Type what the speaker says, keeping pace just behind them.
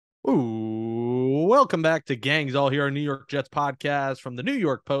Ooh, welcome back to Gangs All Here, our New York Jets podcast from the New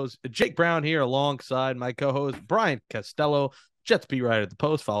York Post. Jake Brown here alongside my co-host Brian Costello, Jets beat writer at the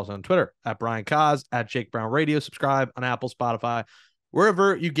Post. Follow us on Twitter at Brian Cos, at Jake Brown Radio. Subscribe on Apple, Spotify,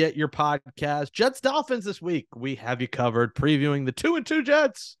 wherever you get your podcast. Jets-Dolphins this week. We have you covered, previewing the 2-2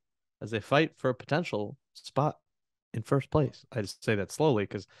 Jets as they fight for a potential spot in first place. I just say that slowly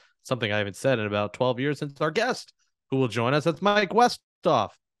because it's something I haven't said in about 12 years since our guest who will join us. That's Mike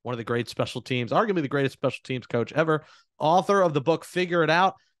Westhoff, one of the great special teams, arguably the greatest special teams coach ever, author of the book Figure It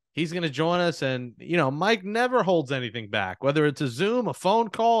Out. He's going to join us. And, Mike never holds anything back, whether it's a Zoom, a phone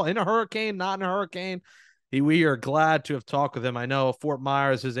call, in a hurricane, not in a hurricane. We are glad to have talked with him. I know Fort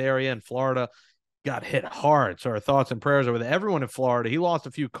Myers, his area in Florida, got hit hard. So our thoughts and prayers are with everyone in Florida. He lost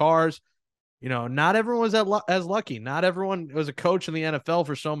a few cars. Not everyone was as lucky. Not everyone was a coach in the NFL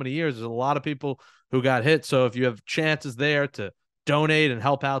for so many years. There's a lot of people who got hit. So if you have chances there to donate and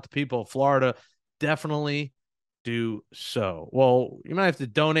help out the people of Florida, definitely do so. Well, you might have to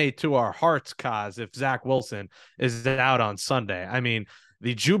donate to our hearts cause if Zach Wilson is out on Sunday. I mean,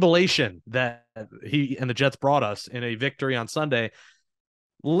 the jubilation that he and the Jets brought us in a victory on Sunday,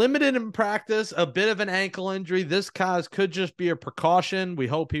 limited in practice, a bit of an ankle injury. This cause could just be a precaution. We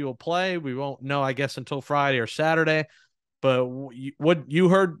hope he will play. We won't know, I guess, until Friday or Saturday. But what'd you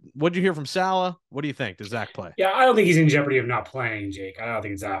hear from Saleh? What do you think? Does Zach play? Yeah, I don't think he's in jeopardy of not playing, Jake. I don't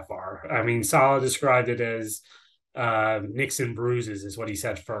think it's that far. I mean, Saleh described it as nicks and bruises is what he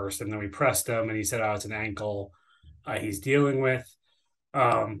said first. And then we pressed him and he said, it's an ankle he's dealing with.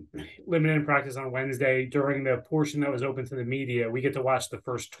 Limited in practice on Wednesday. During the portion that was open to the media, we get to watch the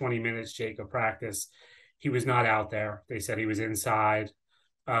first 20 minutes, Jake, of practice. He was not out there. They said he was inside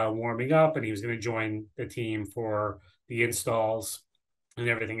warming up and he was going to join the team for the installs and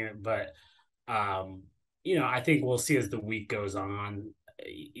everything. But, I think we'll see as the week goes on.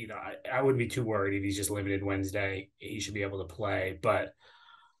 I wouldn't be too worried if he's just limited Wednesday. He should be able to play. But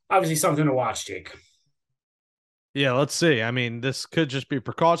obviously something to watch, Jake. Yeah, let's see. I mean, this could just be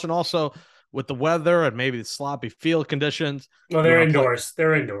precaution. Also, with the weather and maybe the sloppy field conditions. Well, they're indoors.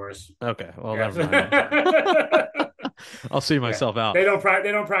 They're indoors. Okay, well, never mind. I'll see myself out. They don't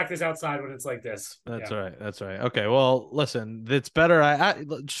practice outside when it's like this. That's right. That's right. Okay. Well, listen, it's better. I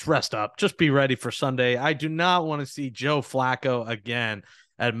just rest up. Just be ready for Sunday. I do not want to see Joe Flacco again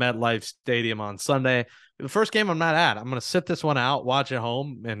at MetLife Stadium on Sunday. The first game I'm not at. I'm going to sit this one out, watch at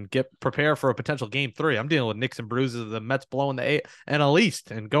home, and prepare for a potential game 3. I'm dealing with nicks and bruises of the Mets blowing the NL East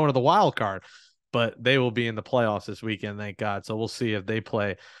and going to the wild card. But they will be in the playoffs this weekend, thank God. So we'll see if they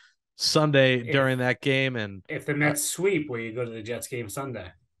play Sunday during that game. And if the Mets sweep, will you go to the Jets game Sunday?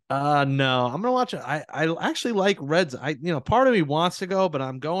 No, I'm gonna watch it. I actually like Reds. Part of me wants to go, but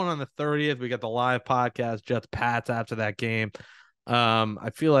I'm going on the 30th. We got the live podcast, Jets Pats after that game.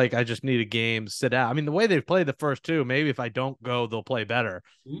 I feel like I just need a game, sit out. I mean, the way they've played the first two, maybe if I don't go, they'll play better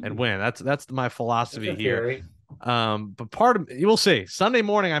and win. That's my philosophy here. But we'll see. Sunday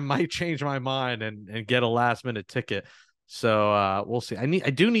morning, I might change my mind and get a last minute ticket. So we'll see. I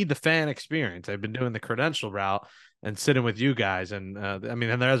do need the fan experience. I've been doing the credential route and sitting with you guys. And and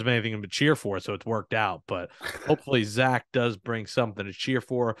there hasn't been anything to cheer for, so it's worked out. But hopefully Zach does bring something to cheer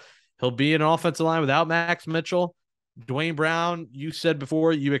for. He'll be in an offensive line without Max Mitchell. Dwayne Brown, you said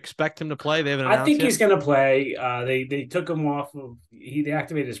before you expect him to play. They haven't announced I think yet. He's going to play. They took him off of. He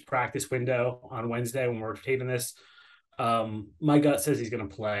activated his practice window on Wednesday when we're taping this. My gut says he's going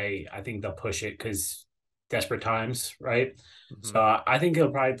to play. I think they'll push it because desperate times, right? Mm-hmm. So I think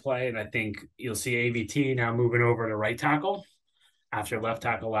he'll probably play, and I think you'll see AVT now moving over to right tackle after left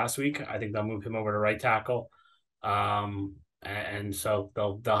tackle last week. I think they'll move him over to right tackle, and so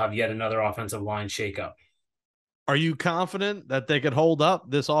they'll have yet another offensive line shakeup. Are you confident that they could hold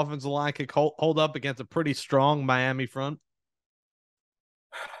up? This offensive line could hold up against a pretty strong Miami front?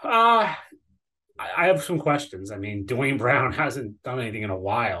 I have some questions. I mean, Dwayne Brown hasn't done anything in a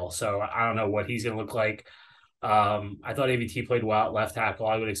while, so I don't know what he's going to look like. I thought AVT played well at left tackle.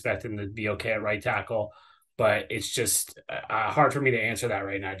 I would expect him to be okay at right tackle, but it's just hard for me to answer that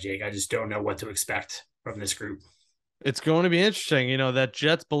right now, Jake. I just don't know what to expect from this group. It's going to be interesting. That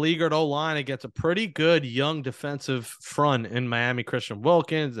Jets beleaguered O-line against a pretty good young defensive front in Miami, Christian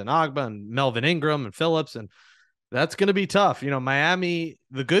Wilkins and Agba and Melvin Ingram and Phillips. And that's going to be tough. Miami,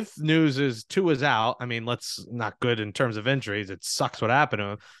 the good news is Tua is out. Let's not good in terms of injuries. It sucks what happened to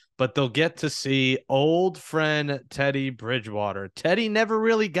him, but they'll get to see old friend Teddy Bridgewater. Teddy never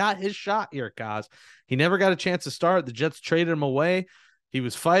really got his shot here, Kaz. He never got a chance to start. The Jets traded him away. He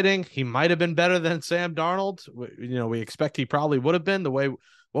was fighting. He might have been better than Sam Darnold. We expect he probably would have been what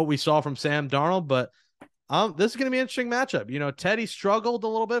we saw from Sam Darnold, but This is going to be an interesting matchup. You know, Teddy struggled a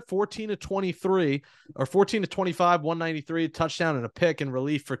little bit, 14 to 23 or 14 to 25, 193, touchdown and a pick in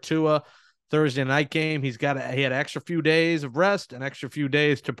relief for Tua Thursday night game. He had an extra few days of rest, an extra few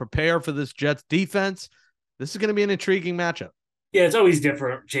days to prepare for this Jets defense. This is going to be an intriguing matchup. Yeah, it's always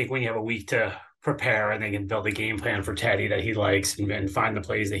different, Jake, when you have a week to prepare and they can build a game plan for Teddy that he likes and find the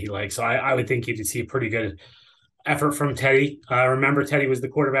plays that he likes. So I would think you'd see a pretty good effort from Teddy. Remember, Teddy was the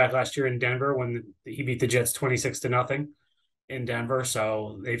quarterback last year in Denver when he beat the Jets 26-0 in Denver.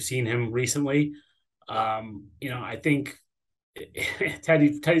 So they've seen him recently. I think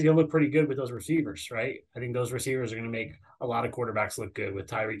Teddy's going to look pretty good with those receivers, right? I think those receivers are going to make a lot of quarterbacks look good with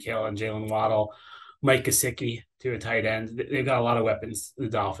Tyreek Hill and Jalen Waddle, Mike Gesicki to a tight end. They've got a lot of weapons, the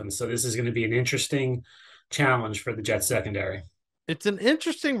Dolphins. So this is going to be an interesting challenge for the Jets secondary. It's an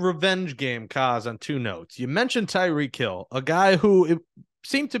interesting revenge game, Kaz, on two notes. You mentioned Tyreek Hill, a guy who it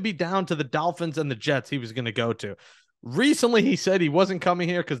seemed to be down to the Dolphins and the Jets he was going to go to. Recently, he said he wasn't coming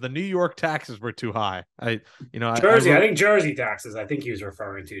here because the New York taxes were too high. I think Jersey taxes. I think he was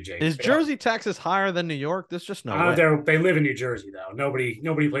referring to, Jake. Is Jersey taxes higher than New York? There's just no way. They live in New Jersey, though.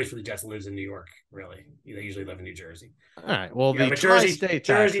 Nobody plays for the Jets lives in New York. Really, they usually live in New Jersey. All right. Well, yeah, the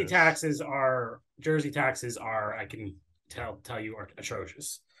Jersey taxes are. I can tell you are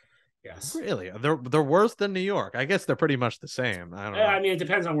atrocious. Yes. Really? They're worse than New York. I guess they're pretty much the same. I don't know. I mean, it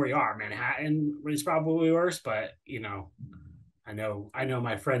depends on where you are. Manhattan is probably worse, but I know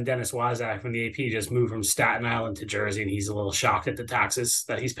my friend Dennis Wazak from the AP just moved from Staten Island to Jersey, and he's a little shocked at the taxes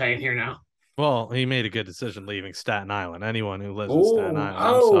that he's paying here now. Well, he made a good decision leaving Staten Island. Anyone who lives in Staten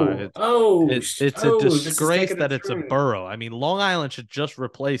Island, it's a disgrace that it's a borough. I mean, Long Island should just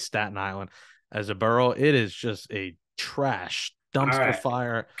replace Staten Island as a borough. It is just a trash dumpster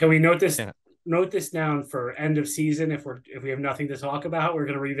fire. Can we note this? Yeah. Note this down for end of season. If we have nothing to talk about, we're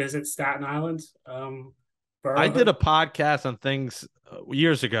going to revisit Staten Island. I did a podcast on things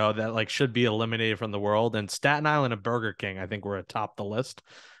years ago that should be eliminated from the world, and Staten Island and Burger King, I think, were atop the list.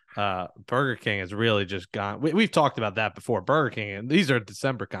 Burger King has really just gone. We've talked about that before. Burger King, and these are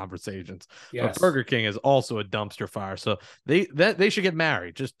December conversations. Yes. But Burger King is also a dumpster fire. So they should get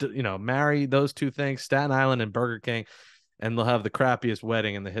married. Just marry those two things, Staten Island and Burger King, and they'll have the crappiest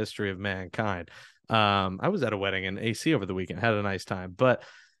wedding in the history of mankind. I was at a wedding in AC over the weekend, had a nice time, but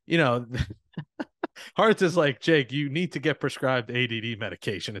Hearts is like, Jake, you need to get prescribed ADD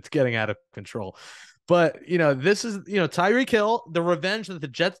medication. It's getting out of control. But, this is, Tyreek Hill, the revenge that the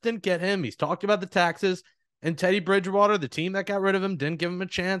Jets didn't get him. He's talked about the taxes, and Teddy Bridgewater, the team that got rid of him, didn't give him a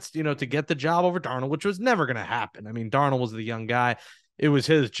chance, to get the job over Darnold, which was never going to happen. I mean, Darnold was the young guy. It was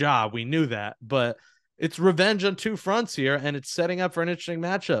his job. We knew that, but it's revenge on two fronts here, and it's setting up for an interesting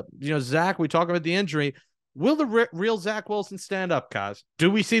matchup. Zach, we talk about the injury. Will the real Zach Wilson stand up, Kaz? Do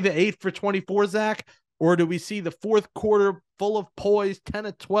we see the 8 for 24 Zach, or do we see the fourth quarter full of poise, 10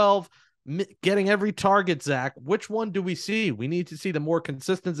 of 12, getting every target Zach? Which one do we see? We need to see the more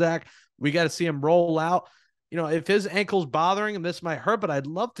consistent Zach. We got to see him roll out. If his ankle's bothering him, this might hurt, but I'd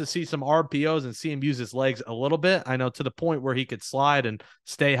love to see some RPOs and see him use his legs a little bit. I know to the point where he could slide and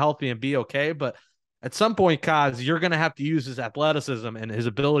stay healthy and be okay, but at some point, Kaz, you're going to have to use his athleticism and his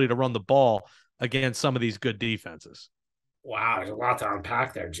ability to run the ball against some of these good defenses. Wow, there's a lot to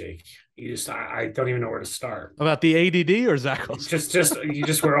unpack there, Jake. I don't even know where to start. About the ADD or Zach? You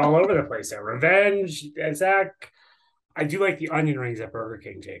just were all over the place there. Revenge, Zach. I do like the onion rings at Burger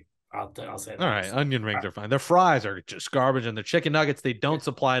King, Jake. I'll say that. All right, onion rings are fine. Their fries are just garbage, and their chicken nuggets, they don't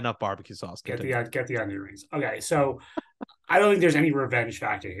supply enough barbecue sauce. Get the onion rings. Okay, so I don't think there's any revenge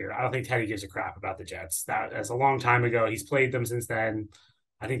factor here. I don't think Teddy gives a crap about the Jets. That's a long time ago. He's played them since then.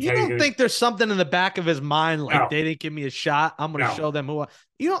 I think you don't think there's something in the back of his mind they didn't give me a shot. I'm going to show them who.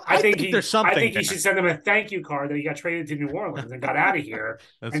 I think there's something. I think he should send them a thank you card that he got traded to New Orleans and got out of here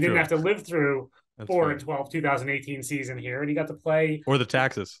and didn't have to live through 4-12 2018 season here, and he got to play or the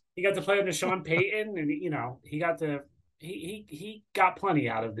taxes. He got to play under Sean Payton, and he got plenty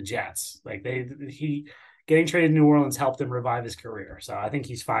out of the Jets. Getting traded to New Orleans helped him revive his career. So I think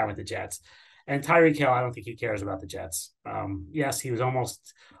he's fine with the Jets. And Tyreek Hill, I don't think he cares about the Jets. Yes, he was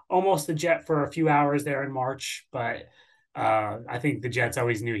almost the Jet for a few hours there in March, but I think the Jets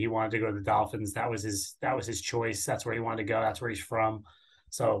always knew he wanted to go to the Dolphins. That was his choice. That's where he wanted to go. That's where he's from.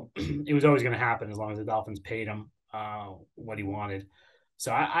 So it was always going to happen as long as the Dolphins paid him what he wanted.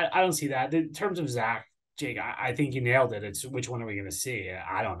 So I don't see that. In terms of Zach, Jake, I think you nailed it. It's which one are we going to see?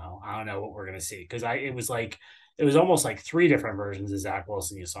 I don't know. I don't know what we're going to see because it was almost like 3 different versions of Zach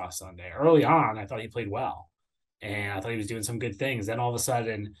Wilson you saw Sunday. Early on, I thought he played well, and I thought he was doing some good things. Then all of a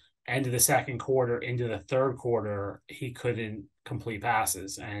sudden, end of the second quarter into the third quarter, he couldn't complete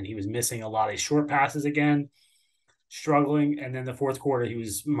passes, and he was missing a lot of short passes again, struggling. And then the fourth quarter, he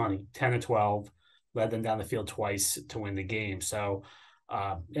was money, 10 to 12, led them down the field twice to win the game. So,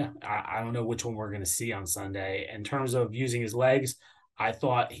 I don't know which one we're going to see on Sunday. In terms of using his legs, I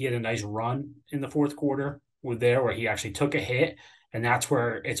thought he had a nice run in the fourth quarter where he actually took a hit, and that's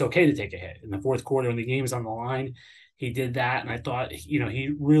where it's okay to take a hit. In the fourth quarter, when the game is on the line, he did that, and I thought, he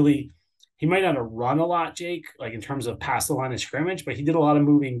might not have run a lot, Jake, like in terms of past the line of scrimmage, but he did a lot of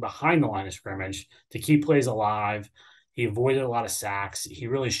moving behind the line of scrimmage to keep plays alive. He avoided a lot of sacks. He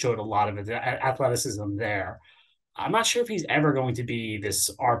really showed a lot of athleticism there. I'm not sure if he's ever going to be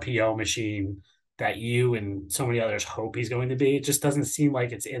this RPO machine that you and so many others hope he's going to be. It just doesn't seem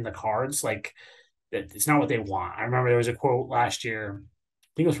like it's in the cards. Like, it's not what they want. I remember there was a quote last year,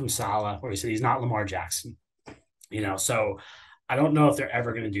 I think it was from Saleh, where he said he's not Lamar Jackson. So I don't know if they're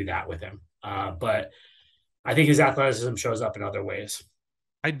ever going to do that with him. But I think his athleticism shows up in other ways.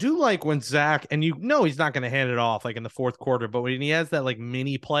 I do like when Zach, and he's not going to hand it off like in the fourth quarter, but when he has that like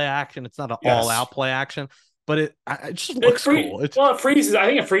mini play action, it's not an all-out play action, but it just looks cool. It freezes. I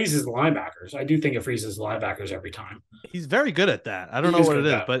think it freezes the linebackers. I do think it freezes the linebackers every time. He's very good at that. I don't know what it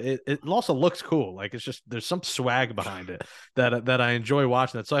is, but it also looks cool. Like, it's just, there's some swag behind it that I enjoy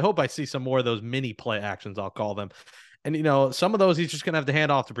watching it. So I hope I see some more of those mini play actions, I'll call them. And, some of those he's just going to have to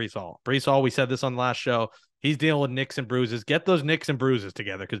hand off to Breece Hall. Breece Hall, we said this on the last show, he's dealing with nicks and bruises. Get those nicks and bruises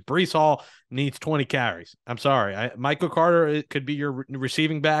together, because Breece Hall needs 20 carries. I'm sorry. Michael Carter, it could be your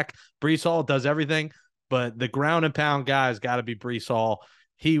receiving back. Breece Hall does everything, but the ground and pound guy's got to be Breece Hall.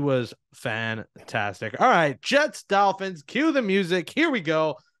 He was fantastic. All right, Jets-Dolphins, cue the music. Here we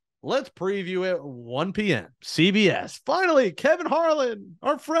go. Let's preview it. 1 p.m. CBS. Finally, Kevin Harlan,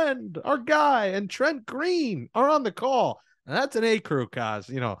 our friend, our guy, and Trent Green are on the call. And that's an A crew,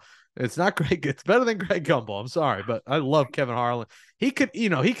 cause it's not Greg. It's better than Greg Gumbel. I'm sorry, but I love Kevin Harlan. He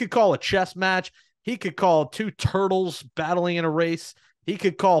could call a chess match. He could call two turtles battling in a race. He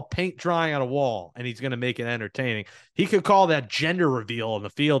could call paint drying on a wall, and he's going to make it entertaining. He could call that gender reveal on the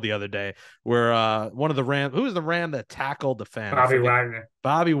field the other day where one of the Rams, who was the Ram that tackled the fan?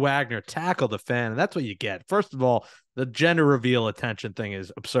 Bobby Wagner tackled the fan, and that's what you get. First of all, the gender reveal attention thing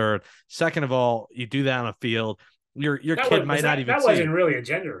is absurd. Second of all, you do that on a field. Your kid might not even see. That wasn't really a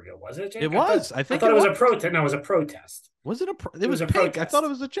gender reveal, was it, Jake? It was. I thought it was a protest. No, it was a protest. Was it it was pink. Protest. I thought it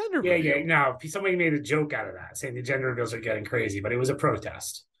was a gender reveal. Yeah. No, somebody made a joke out of that, saying the gender reveals are getting crazy, but it was a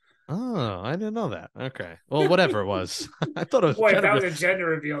protest. Oh, I didn't know that. Okay. Well, whatever it was. I thought it was. Boy, if that was a gender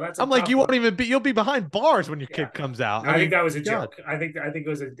reveal, I'm like, you won't even be. You'll be behind bars when your kid comes out. I think that was a joke. I think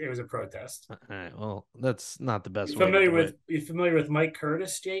it was a protest. All right. Well, that's not the best. You familiar with Mike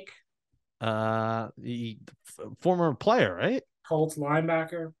Curtis, Jake? The former player, right? Colts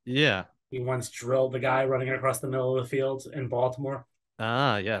linebacker. Yeah. He once drilled the guy running across the middle of the field in Baltimore.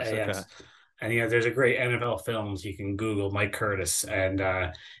 Ah, yes. Okay. Yes. And there's a great NFL films you can Google Mike Curtis, and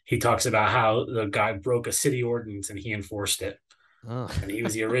he talks about how the guy broke a city ordinance and he enforced it. Oh. And he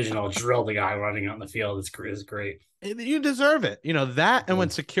was the original drill the guy running out in the field. It's great. You deserve it. That, and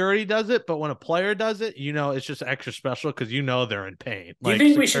when security does it, but when a player does it, it's just extra special because they're in pain. Do you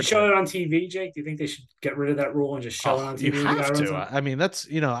think we should show it on TV, Jake? Do you think they should get rid of that rule and just show it on TV? You have to. I mean, that's,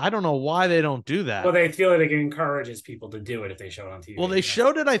 I don't know why they don't do that. Well, they feel like it encourages people to do it if they show it on TV. Well, they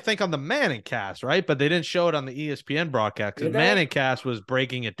showed it, I think, on the Manning cast, right? But they didn't show it on the ESPN broadcast because Manning cast was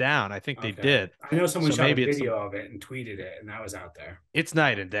breaking it down. I think they did. I know someone shot a video of it and tweeted it, and that was out there. It's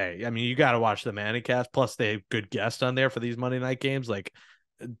night and day. I mean, you got to watch the Manning cast. Plus, they have good guests on there for these Monday night games. Like,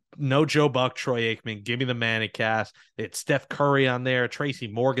 no Joe Buck, Troy Aikman. Give me the Manning cast. It's Steph Curry on there. Tracy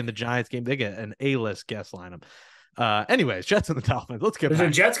Morgan, the Giants game. They get an A-list guest lineup. Anyways, Jets and the Dolphins. Let's get There's a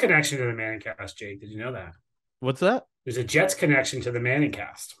Jets connection to the Manning cast, Jake. Did you know that? What's that? There's a Jets connection to the Manning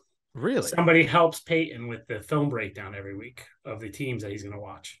cast. Really? Somebody helps Peyton with the film breakdown every week of the teams that he's going to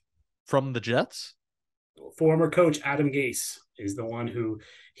watch. From the Jets? Former coach Adam Gase is the one who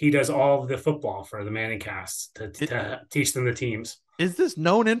he does all of the football for the Manning cast to teach them the teams. Is this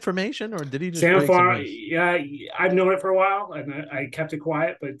known information, or did he just Sam Farmer? Yeah, I've known it for a while, and I kept it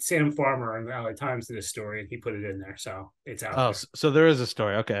quiet. But Sam Farmer in the LA Times did a story, and he put it in there, so it's out. Oh, so there is a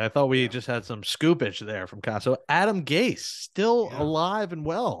story. Okay, I thought we just had some scoopage there from Cast. So Adam Gase, still alive and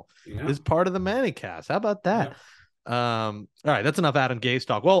well, is part of the Manning cast. How about that? Yeah. All right, that's enough Adam Gase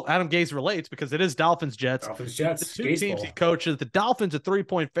talk. Well, Adam Gase relates because it is Dolphins Jets. The two teams he coaches. The Dolphins are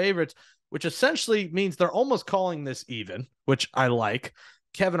 3-point favorites, which essentially means they're almost calling this even, which I like.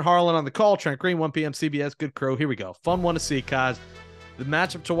 Kevin Harlan on the call, Trent Green, 1 p.m. CBS, good crew. Here we go. Fun one to see, Kaz. The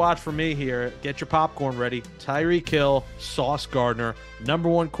matchup to watch for me here, get your popcorn ready. Tyreek Hill, Sauce Gardner, number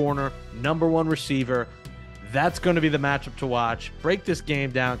one corner, number one receiver. That's going to be the matchup to watch. Break this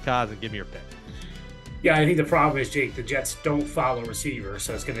game down, Kaz, and give me your pick. Yeah, I think the problem is, Jake, the Jets don't follow receivers,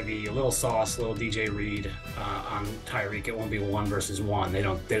 so it's going to be a little Sauce, a little DJ Reed on Tyreek. It won't be 1 versus 1. They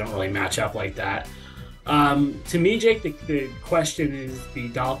don't really match up like that. To me, Jake, the question is the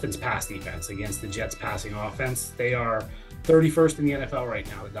Dolphins' pass defense against the Jets' passing offense. They are 31st in the NFL right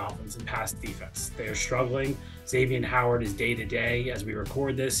now, the Dolphins, in pass defense. They are struggling. Xavier Howard is day-to-day. As we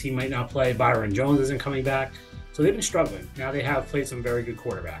record this, he might not play. Byron Jones isn't coming back. So they've been struggling. Now they have played some very good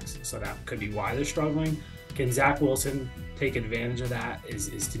quarterbacks. So that could be why they're struggling. Can Zach Wilson take advantage of that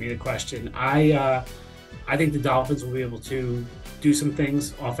is to me the question. I think the Dolphins will be able to do some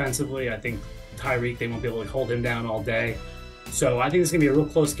things offensively. I think Tyreek, they won't be able to hold him down all day. So I think it's going to be a real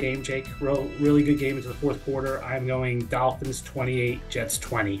close game, Jake. Really good game into the fourth quarter. I'm going Dolphins 28, Jets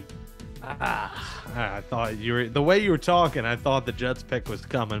 20. I thought the way you were talking, I thought the Jets pick was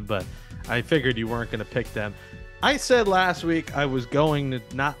coming, but I figured you weren't going to pick them. I said last week I was going to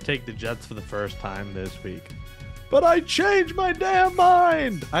not take the Jets for the first time this week, but I changed my damn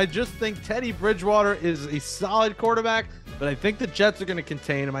mind. I just think Teddy Bridgewater is a solid quarterback, but I think the Jets are going to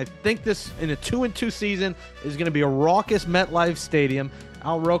contain him. I think this, in a 2-2 season, is going to be a raucous MetLife Stadium.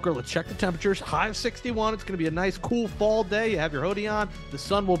 Al Roker, let's check the temperatures. High of 61. It's going to be a nice, cool fall day. You have your hoodie on. The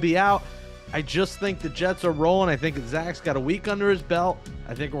sun will be out. I just think the Jets are rolling. I think Zach's got a week under his belt.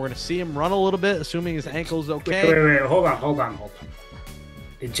 I think we're going to see him run a little bit, assuming his ankle's okay. Wait. Hold on.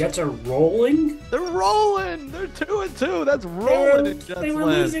 The Jets are rolling? They're rolling. They're 2-2. That's rolling in Jets They were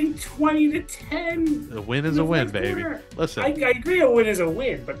losing 20-10. The win is a win, baby. Listen. I agree a win is a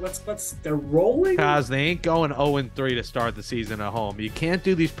win, but they're rolling? Because they ain't going 0-3 to start the season at home. You can't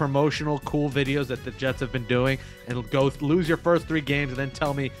do these promotional cool videos that the Jets have been doing and go lose your first 3 games and then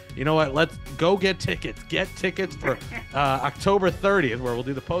tell me, you know what, let's go get tickets. Get tickets for October 30th, where we'll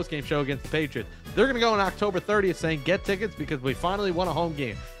do the post-game show against the Patriots. They're going to go on October 30th saying get tickets because we finally won a home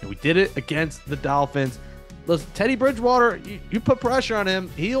game. And we did it against the Dolphins. Listen, Teddy Bridgewater, you put pressure on him,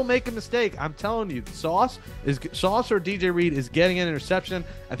 he'll make a mistake. I'm telling you, Sauce or DJ Reed is getting an interception.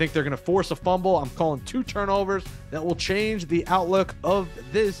 I think they're going to force a fumble. I'm calling 2 turnovers that will change the outlook of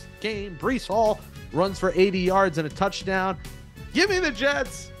this game. Breece Hall runs for 80 yards and a touchdown. Give me the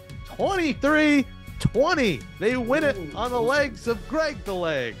Jets 23-20. They win it on the legs of Greg the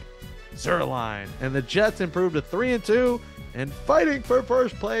Leg Zuerlein. And the Jets improved to 3-2 and fighting for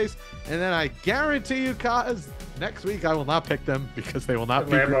first place. And then I guarantee you, Kaz, next week I will not pick them because they will not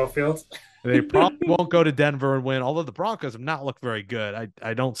be Lambeau Field. They probably won't go to Denver and win, although the Broncos have not looked very good.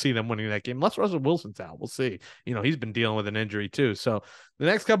 I don't see them winning that game unless Russell Wilson's out. We'll see. You know, he's been dealing with an injury too. So the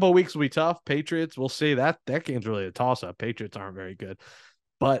next couple of weeks will be tough. Patriots, we'll see. That game's really a toss-up. Patriots aren't very good.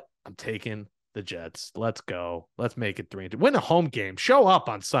 But I'm taking the Jets. Let's go. Let's make it 3-2. Win a home game. Show up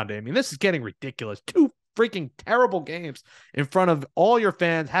on Sunday. I mean, this is getting ridiculous. 2 freaking terrible games in front of all your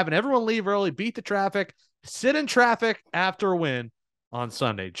fans, having everyone leave early, beat the traffic, sit in traffic after a win on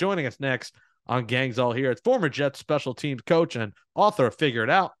Sunday. Joining us next on Gangs All Here, it's former Jets special teams coach and author of Figure It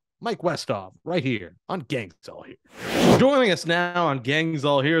Out, Mike Westhoff, right here on Gangs All Here. Joining us now on Gangs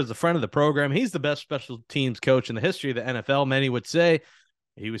All Here is a friend of the program. He's the best special teams coach in the history of the NFL, many would say.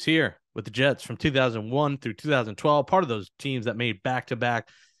 He was here with the Jets from 2001 through 2012, part of those teams that made back-to-back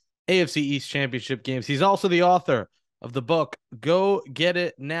AFC East championship games. He's also the author of the book, Go Get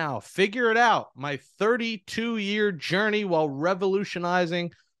It Now. Figure It Out, my 32-year journey while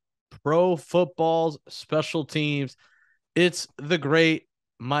revolutionizing pro football's special teams. It's the great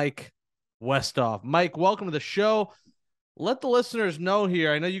Mike Westhoff. Mike, welcome to the show. Let the listeners know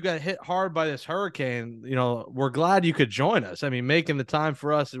here. I know you got hit hard by this hurricane. You know, we're glad you could join us. I mean, making the time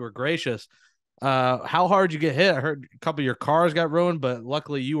for us, we're gracious. How hard did you get hit? I heard a couple of your cars got ruined, but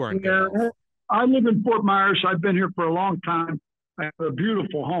luckily you weren't. Yeah, I live in Fort Myers. I've been here for a long time. I have a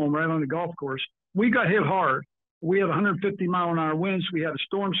beautiful home right on the golf course. We got hit hard. We had 150-mile-an-hour winds. We had a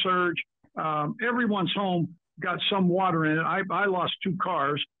storm surge. Everyone's home got some water in it. I lost 2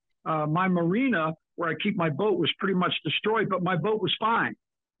 cars. My marina, where I keep my boat, was pretty much destroyed, but my boat was fine.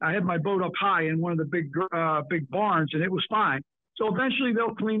 I had my boat up high in one of the big barns, and it was fine. So eventually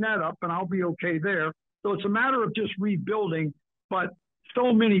they'll clean that up, and I'll be okay there. So it's a matter of just rebuilding. But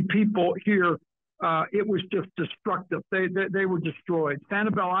so many people here, it was just destructive. They were destroyed.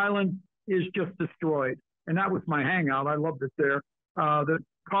 Sanibel Island is just destroyed, and that was my hangout. I loved it there. The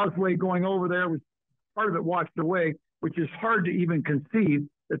causeway going over there was part of it washed away, which is hard to even conceive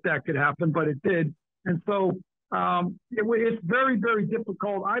that could happen, but it did. And so it's very, very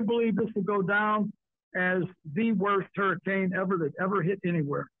difficult. I believe this will go down as the worst hurricane ever that ever hit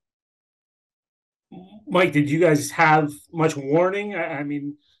anywhere. Mike, did you guys have much warning? I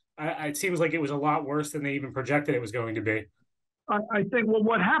mean, it seems like it was a lot worse than they even projected it was going to be. I think, well,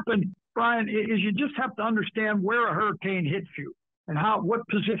 what happened, Brian, is you just have to understand where a hurricane hits you and what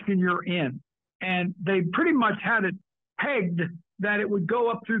position you're in. And they pretty much had it pegged that it would go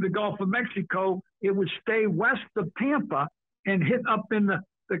up through the Gulf of Mexico. It would stay west of Tampa and hit up in the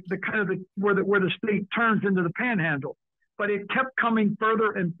kind of where the state turns into the Panhandle. But it kept coming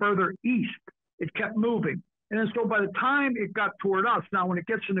further and further east. It kept moving. And then so by the time it got toward us, now when it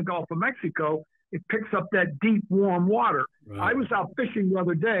gets in the Gulf of Mexico, it picks up that deep, warm water. Right. I was out fishing the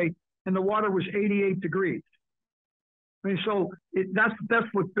other day, and the water was 88 degrees. I mean, so that's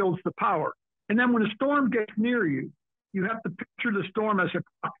what builds the power. And then when a storm gets near you, you have to picture the storm as a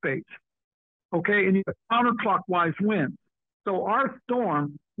clock face, okay? And you have counterclockwise winds. So our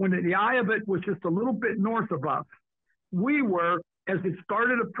storm, when the eye of it was just a little bit north of us, we were, as it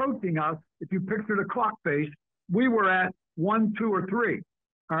started approaching us, if you picture the clock face, we were at 1, 2, or 3.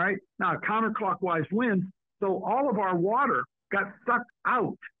 All right. Now, counterclockwise winds. So all of our water got sucked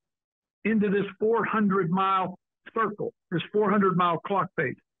out into this 400-mile circle, this 400-mile clock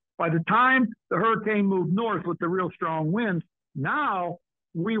face. By the time the hurricane moved north with the real strong winds, now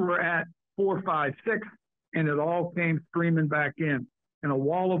we were at 4, 5, 6, and it all came streaming back in. And a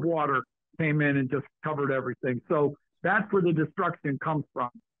wall of water came in and just covered everything. So that's where the destruction comes from.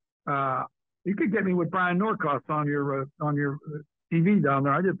 You could get me with Brian Norcross on your TV down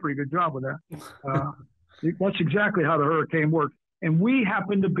there. I did a pretty good job with that. That's exactly how the hurricane works. And we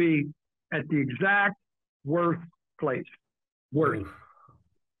happen to be at the exact worst place. Worst.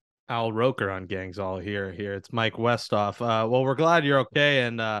 Al Roker on Gangs All here. It's Mike Westhoff. Well, we're glad you're okay.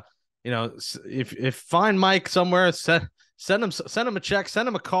 And, if find Mike somewhere, send him a check, send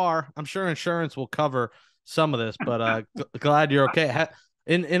him a car. I'm sure insurance will cover some of this, but glad you're okay.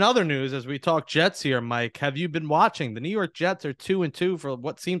 In other news, as we talk Jets here, Mike, have you been watching? The New York Jets are 2-2 for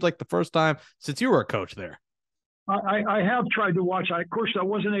what seems like the first time since you were a coach there. I have tried to watch. Of course, I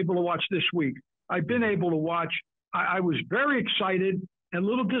wasn't able to watch this week. I've been able to watch. I was very excited and a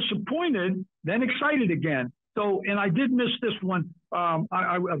little disappointed, then excited again. So, and I did miss this one. I'm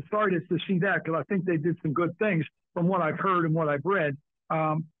sorry to see that because I think they did some good things from what I've heard and what I've read.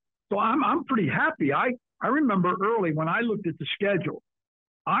 So I'm pretty happy. I remember early when I looked at the schedule,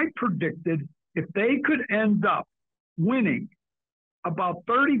 I predicted if they could end up winning about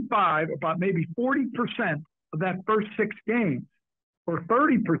maybe 40% of that first 6 games, or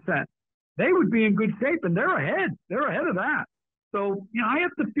 30%, they would be in good shape, and they're ahead. They're ahead of that. So, I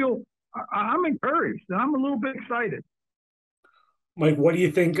have to feel I'm encouraged, and I'm a little bit excited. Mike, what do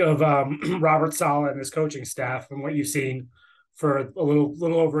you think of Robert Saleh and his coaching staff and what you've seen for a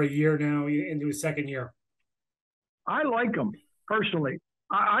little over a year now into his second year? I like him personally.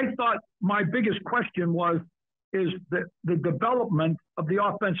 I thought my biggest question is the development of the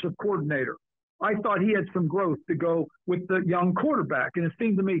offensive coordinator. I thought he had some growth to go with the young quarterback, and it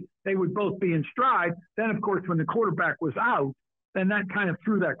seemed to me they would both be in stride. Then, of course, when the quarterback was out, then that kind of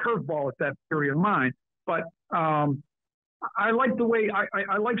threw that curveball at that period of mine. But I like the way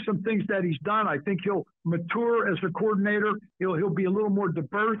I like some things that he's done. I think he'll mature as a coordinator. He'll be a little more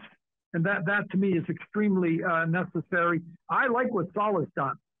diverse. And that to me is extremely necessary. I like what Saleh's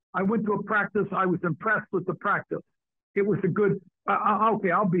done. I went to a practice. I was impressed with the practice. It was a good.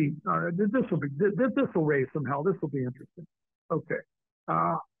 Okay, I'll be. This will raise some hell. This will be interesting. Okay.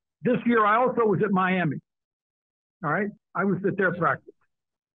 This year I also was at Miami. All right, I was at their practice.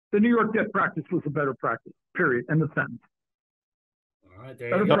 The New York Jets practice was a better practice. Period. End of sentence. All right,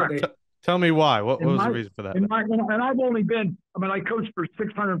 there you go. Tell me why. What was the reason for that? And I've only been, I coached for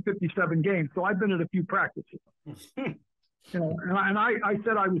 657 games, so I've been at a few practices. And I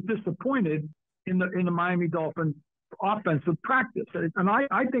said I was disappointed in the Miami Dolphins offensive practice. And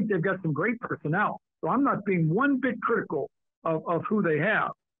I think they've got some great personnel. So I'm not being one bit critical of who they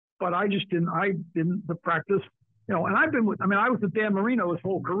have. But I didn't the practice, and I've been I was with Dan Marino his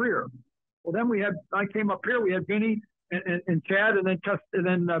whole career. Well, then I came up here, we had Vinny and Chad, and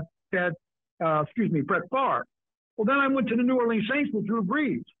then Brett Favre. Well, then I went to the New Orleans Saints with Drew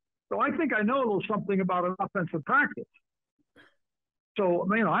Brees. So I think I know a little something about an offensive practice. So,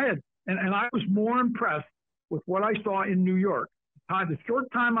 I was more impressed with what I saw in New York. The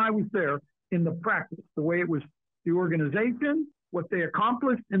short time I was there in the practice, the way it was, the organization, what they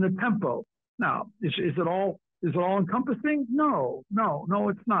accomplished, and the tempo. Now, is it all encompassing? No,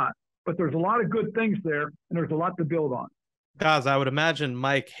 it's not. But there's a lot of good things there, and there's a lot to build on. Guys, I would imagine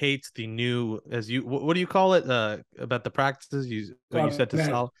Mike hates the new, what do you call it? About the practices you said to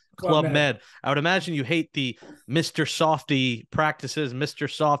Saleh, Club Med. I would imagine you hate the Mr. Softy practices,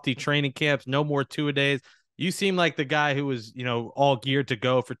 Mr. Softy training camps, no more 2-a-days. You seem like the guy who was, all geared to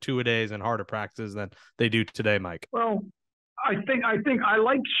go for 2-a-days and harder practices than they do today, Mike. Well, I think I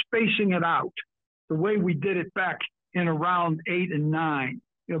like spacing it out the way we did it back in around 8 and 9.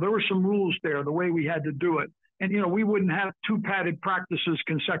 There were some rules there, the way we had to do it. And, we wouldn't have 2 padded practices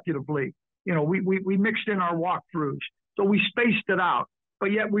consecutively. We mixed in our walkthroughs. So we spaced it out.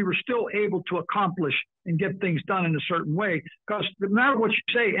 But yet we were still able to accomplish and get things done in a certain way. Because no matter what you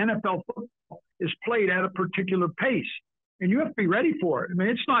say, NFL football is played at a particular pace. And you have to be ready for it. I mean,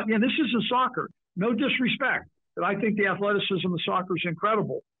 it's not, this isn't soccer. No disrespect. But I think the athleticism of soccer is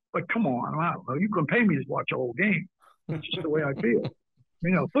incredible. But come on, I don't know. You can pay me to watch a whole game. That's just the way I feel.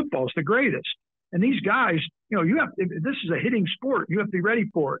 Football's the greatest. And these guys, this is a hitting sport. You have to be ready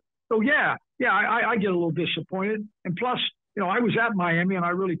for it. So, I get a little disappointed. And plus, I was at Miami and I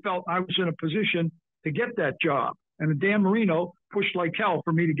really felt I was in a position to get that job. And Dan Marino pushed like hell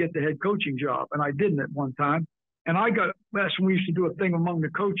for me to get the head coaching job. And I didn't at one time. And that's when we used to do a thing among the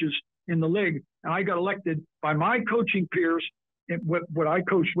coaches in the league. And I got elected by my coaching peers, what I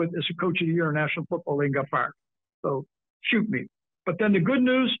coached with as a coach of the year in National Football League, and got fired. So shoot me. But then the good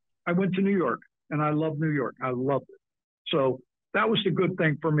news, I went to New York. And I love New York. I loved it. So that was the good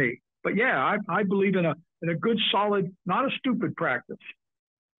thing for me. But I believe in a good, solid, not a stupid practice.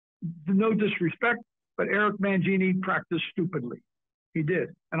 No disrespect, but Eric Mangini practiced stupidly. He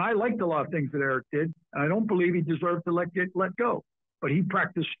did. And I liked a lot of things that Eric did. And I don't believe he deserved to let go. But he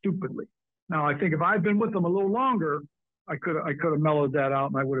practiced stupidly. Now, I think if I'd been with him a little longer, I could have mellowed that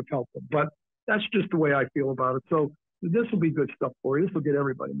out and I would have helped him. But that's just the way I feel about it. So this will be good stuff for you. This will get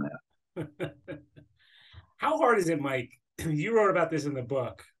everybody mad. How hard is it, Mike? You wrote about this in the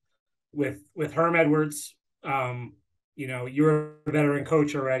book with Herm Edwards. You're a veteran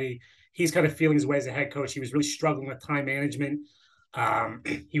coach already. He's kind of feeling his way as a head coach. He was really struggling with time management.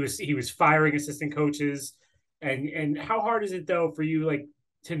 He was firing assistant coaches. And how hard is it though for you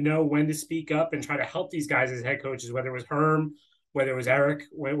to know when to speak up and try to help these guys as head coaches, whether it was Herm, whether it was Eric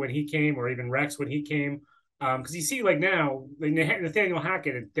when he came, or even Rex when he came? Because you see, now, Nathaniel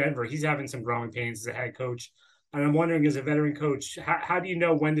Hackett at Denver, he's having some growing pains as a head coach. And I'm wondering, as a veteran coach, how do you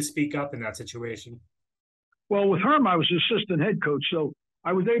know when to speak up in that situation? Well, with Herm, I was assistant head coach, so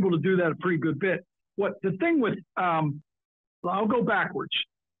I was able to do that a pretty good bit. The thing with, I'll go backwards.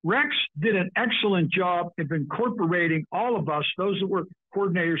 Rex did an excellent job of incorporating all of us, those that were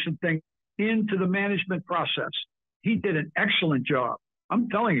coordinators and things, into the management process. He did an excellent job. I'm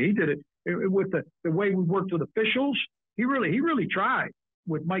telling you, he did it. With the way we worked with officials, he really tried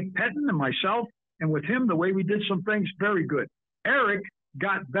with Mike Pettin and myself, and with him, the way we did some things, very good. Eric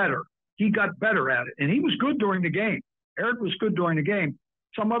got better. He got better at it, and he was good during the game. Eric was good during the game.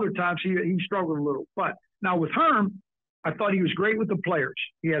 Some other times he struggled a little. But now with Herm, I thought he was great with the players.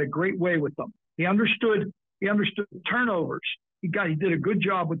 He had a great way with them. He understood turnovers. He did a good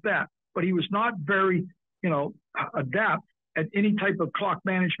job with that. But he was not very, adept at any type of clock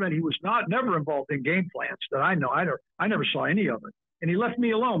management. He was never involved in game plans that I know. I never saw any of it. And he left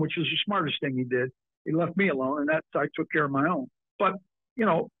me alone, which was the smartest thing he did. He left me alone, and that I took care of my own. But,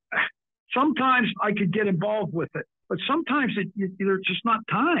 sometimes I could get involved with it. But sometimes there's just not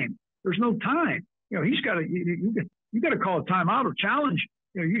time. There's no time. He's got to you got to call a timeout or challenge.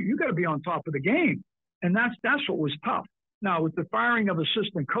 You got to be on top of the game. And that's what was tough. Now, with the firing of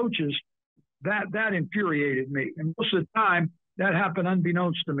assistant coaches, that infuriated me. And most of the time, that happened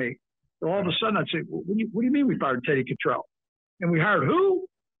unbeknownst to me. So all of a sudden, I'd say, well, what do you mean we fired Teddy Cottrell? And we hired who?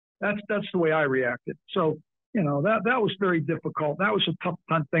 That's the way I reacted. So, that was very difficult. That was a tough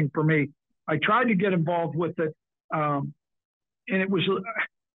thing for me. I tried to get involved with it. And it was,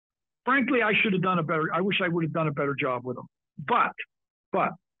 frankly, I wish I would have done a better job with him. But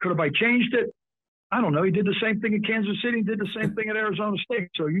could have I changed it? I don't know. He did the same thing in Kansas City, did the same thing at Arizona State.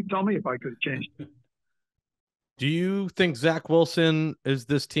 So you tell me if I could have changed it. Do you think Zach Wilson is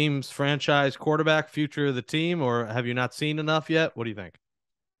this team's franchise quarterback, future of the team, or have you not seen enough yet? What do you think?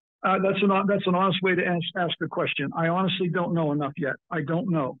 That's an honest way to ask the question. I honestly don't know enough yet. I don't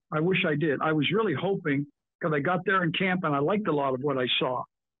know. I wish I did. I was really hoping, because I got there in camp and I liked a lot of what I saw.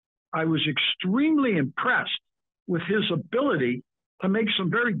 I was extremely impressed with his ability to make some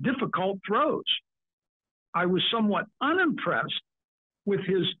very difficult throws. I was somewhat unimpressed with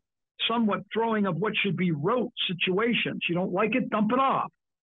his somewhat throwing of what should be rote situations. You don't like it, dump it off.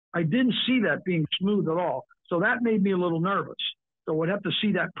 I didn't see that being smooth at all. So that made me a little nervous. So we'd have to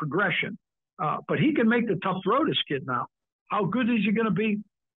see that progression. But he can make the tough throw, this kid now. How good is he going to be?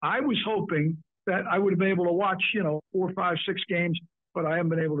 I was hoping that I would have been able to watch, 4, 5, 6 games, but I haven't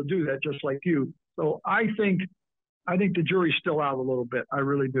been able to do that, just like you. So I think the jury's still out a little bit. I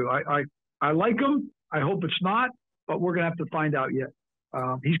really do. I like him. I hope it's not, but we're going to have to find out yet.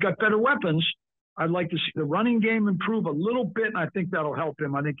 He's got better weapons. I'd like to see the running game improve a little bit, and I think that'll help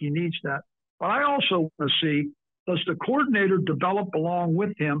him. I think he needs that. But I also want to see, does the coordinator develop along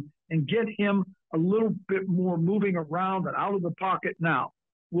with him and get him a little bit more moving around and out of the pocket now?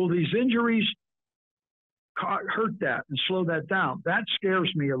 Will these injuries hurt that and slow that down? That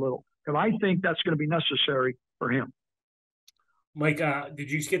scares me a little, because I think that's going to be necessary for him. Mike, did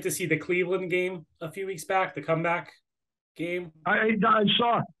you get to see the Cleveland game a few weeks back, the comeback game? I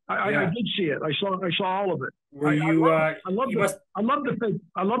saw. I did see it. I saw all of it. Were you? I love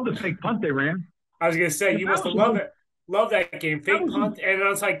the fake punt they ran. I was going to say, you must have loved it. Love that game. Fake punt and an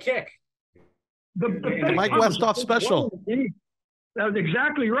onside kick. The Mike Westhoff special. That's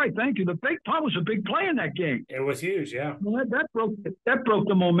exactly right. Thank you. The fake punt was a big play in that game. It was huge, yeah. Well, that broke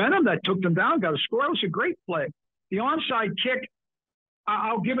the momentum. That took them down. Got a score. It was a great play. The onside kick,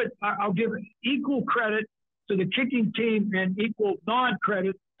 I'll give it equal credit to the kicking team and equal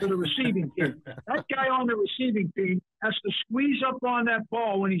non-credit to the receiving team. That guy on the receiving team has to squeeze up on that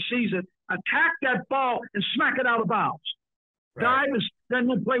ball when he sees it, attack that ball, and smack it out of bounds. Right. Then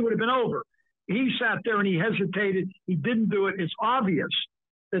the play would have been over. He sat there and he hesitated. He didn't do it. It's obvious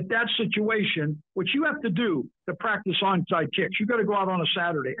that situation, what you have to do to practice onside kicks, you got to go out on a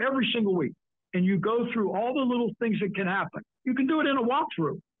Saturday every single week, and you go through all the little things that can happen. You can do it in a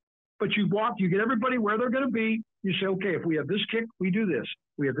walkthrough, but you get everybody where they're going to be. You say, okay, if we have this kick, we do this.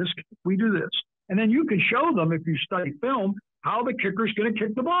 We have this kick, we do this. And then you can show them, if you study film, how the kicker's going to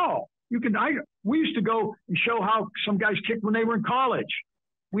kick the ball. We used to go and show how some guys kicked when they were in college.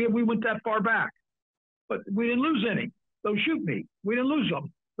 We went that far back, but we didn't lose any. Don't shoot me. We didn't lose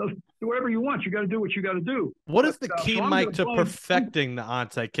them. So do whatever you want. You got to do what you got to do. What is the key, Mike, to perfecting the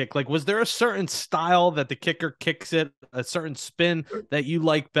onside kick? Like, was there a certain style that the kicker kicks it, a certain spin that you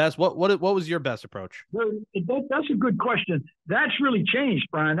like best? What was your best approach? That's a good question. That's really changed,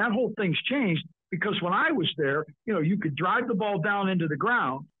 Brian. That whole thing's changed because when I was there, you could drive the ball down into the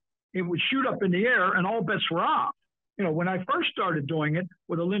ground. It would shoot up in the air, and all bets were off. When I first started doing it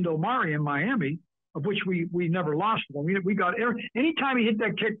with Alindo Mari in Miami, of which we never lost one. We got anytime he hit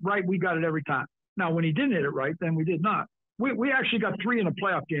that kick right, we got it every time. Now, when he didn't hit it right, then we did not. We actually got 3 in a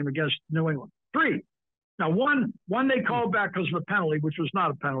playoff game against New England. 3. Now, one they called back because of a penalty, which was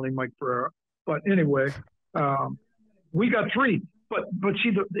not a penalty, Mike Pereira. But anyway, we got 3. But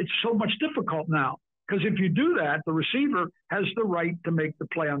see, it's so much difficult now because if you do that, the receiver has the right to make the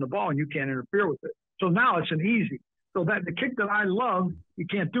play on the ball, and you can't interfere with it. So now it's an easy. So that the kick that I love, you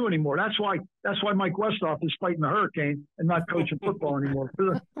can't do anymore. That's why Mike Westhoff is fighting the hurricane and not coaching football anymore.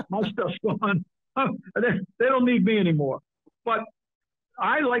 My stuff's gone. They don't need me anymore. But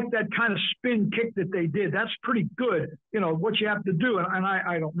I like that kind of spin kick that they did. That's pretty good. What you have to do, and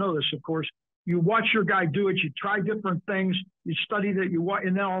I don't know this, of course. You watch your guy do it. You try different things. You study that.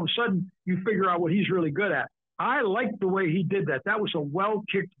 And then all of a sudden you figure out what he's really good at. I like the way he did that. That was a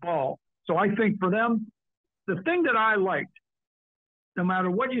well-kicked ball. So I think for them, the thing that I liked, no matter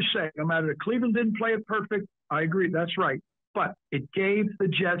what you say, no matter if Cleveland didn't play it perfect, I agree, that's right. But it gave the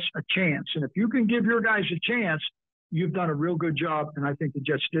Jets a chance. And if you can give your guys a chance, you've done a real good job, and I think the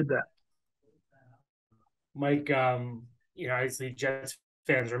Jets did that. Mike, obviously Jets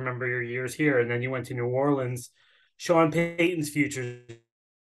fans remember your years here, and then you went to New Orleans. Sean Payton's future is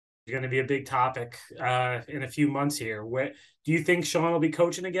going to be a big topic in a few months here. Do you think Sean will be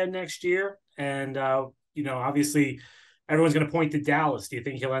coaching again next year? And obviously everyone's going to point to Dallas. Do you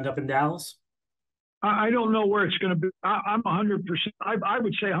think he'll end up in Dallas? I don't know where it's going to be. I'm 100%. I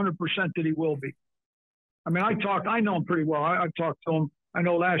would say 100% that he will be. I mean, I know him pretty well. I talked to him. I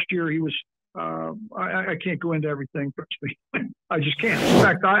know last year he was, I can't go into everything. I just can't. In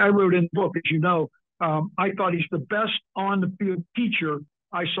fact, I wrote in the book, as you know, I thought he's the best on the field teacher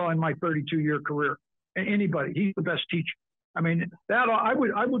I saw in my 32-year career. Anybody, he's the best teacher. I mean, that I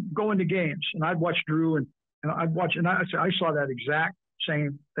would go into games and I'd watch Drew and I'd watch, and I saw that exact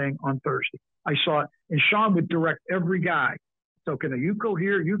same thing on Thursday. I saw it, and Sean would direct every guy. So, you go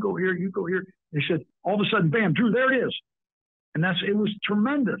here, you go here, you go here. And he said, all of a sudden, bam, Drew, there it is. And it was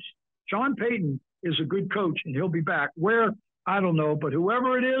tremendous. Sean Payton is a good coach, and he'll be back. Where, I don't know, but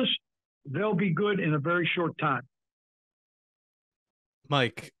whoever it is, they'll be good in a very short time.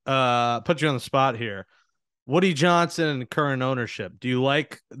 Mike, put you on the spot here. Woody Johnson and current ownership, do you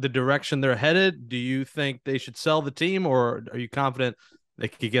like the direction they're headed? Do you think they should sell the team, or are you confident they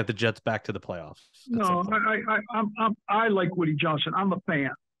could get the Jets back to the playoffs. No, I like Woody Johnson. I'm a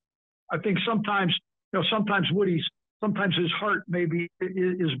fan. I think sometimes sometimes his heart maybe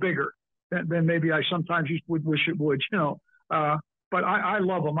is bigger than maybe I sometimes would wish it would, but I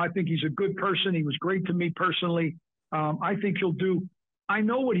love him. I think he's a good person. He was great to me personally. I think I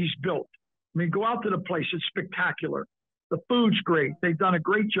know what he's built. I mean, go out to the place. It's spectacular. The food's great. They've done a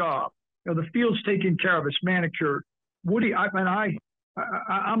great job. The field's taken care of. It's manicured. Woody, I'm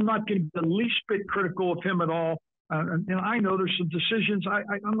not going to be the least bit critical of him at all. And I know there's some decisions.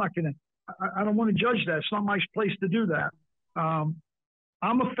 I'm not going to. I don't want to judge that. It's not my place to do that. I'm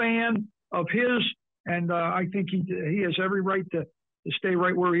a fan of his, and I think he has every right to stay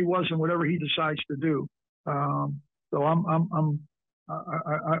right where he was and whatever he decides to do. So I'm on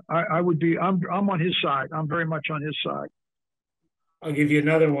his side. I'm very much on his side. I'll give you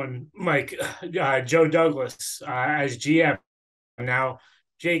another one, Mike. Joe Douglas as GM. Now,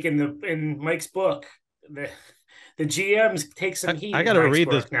 Jake, in Mike's book, the GMs take some heat. I got to read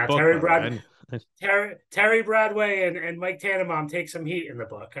this now. book. Terry Bradway and Mike Tannenbaum take some heat in the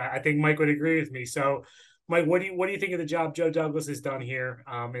book. I think Mike would agree with me. So, Mike, what do you think of the job Joe Douglas has done here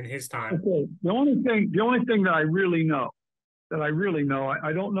in his time? Okay. The only thing that I really know,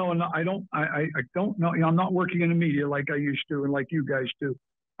 I don't know, and I don't know. I'm not working in the media like I used to, and like you guys do.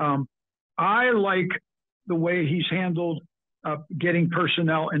 I like the way he's handled getting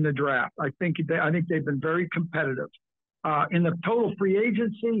personnel in the draft. I think they've been very competitive. In the total free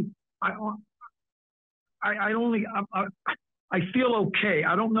agency, I feel okay.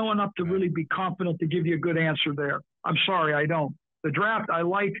 I don't know enough to really be confident to give you a good answer there. I'm sorry, I don't. The draft I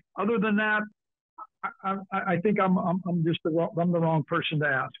like. Other than that, I think I'm the wrong person to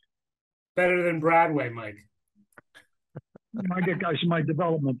ask. Better than Bradway, Mike. I get guys in my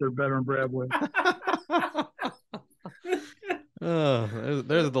development. They're better than Bradway. Oh,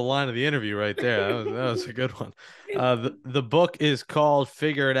 there's the line of the interview right there. That was a good one. The book is called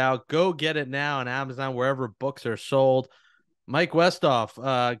Figure It Out. Go get it now on Amazon, wherever books are sold. Mike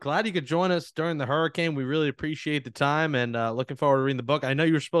Westhoff, glad you could join us during the hurricane. We really appreciate the time, and looking forward to reading the book. I know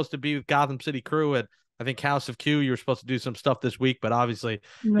you were supposed to be with Gotham City Crew at, I think, House of Q. You were supposed to do some stuff this week, but obviously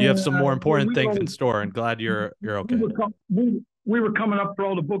you have some more important things in store, and glad you're okay. We were coming up for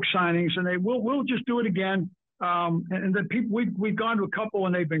all the book signings, and we'll just do it again. And the people we've gone to a couple,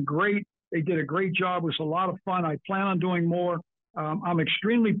 and they've been great. They did a great job. It was a lot of fun. I plan on doing more. I'm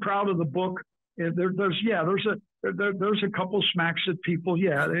extremely proud of the book. There's a couple smacks at people.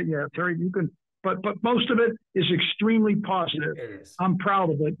 Yeah, Terry, you can, but most of it is extremely positive. It is. I'm proud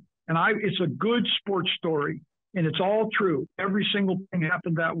of it, and it's a good sports story, and it's all true. Every single thing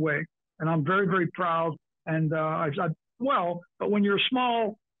happened that way, and I'm very, very proud. And but when you're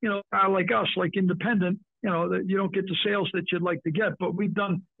small, like us, like independent, that you don't get the sales that you'd like to get, but we've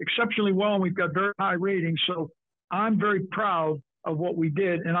done exceptionally well, and we've got very high ratings. So I'm very proud of what we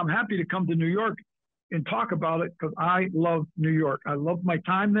did, and I'm happy to come to New York and talk about it because I love New York. I loved my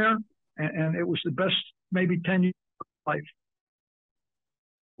time there, and it was the best maybe 10 years of my life.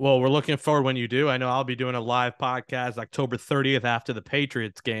 Well, we're looking forward when you do. I know I'll be doing a live podcast October 30th after the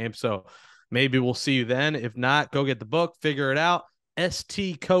Patriots game, so maybe we'll see you then. If not, go get the book, Figure It Out.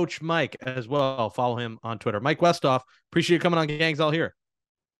 ST Coach Mike as well. Follow him on Twitter. Mike Westhoff, appreciate you coming on Gangs All Here.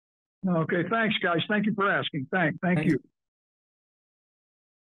 Okay, thanks, guys. Thank you for asking. Thank you.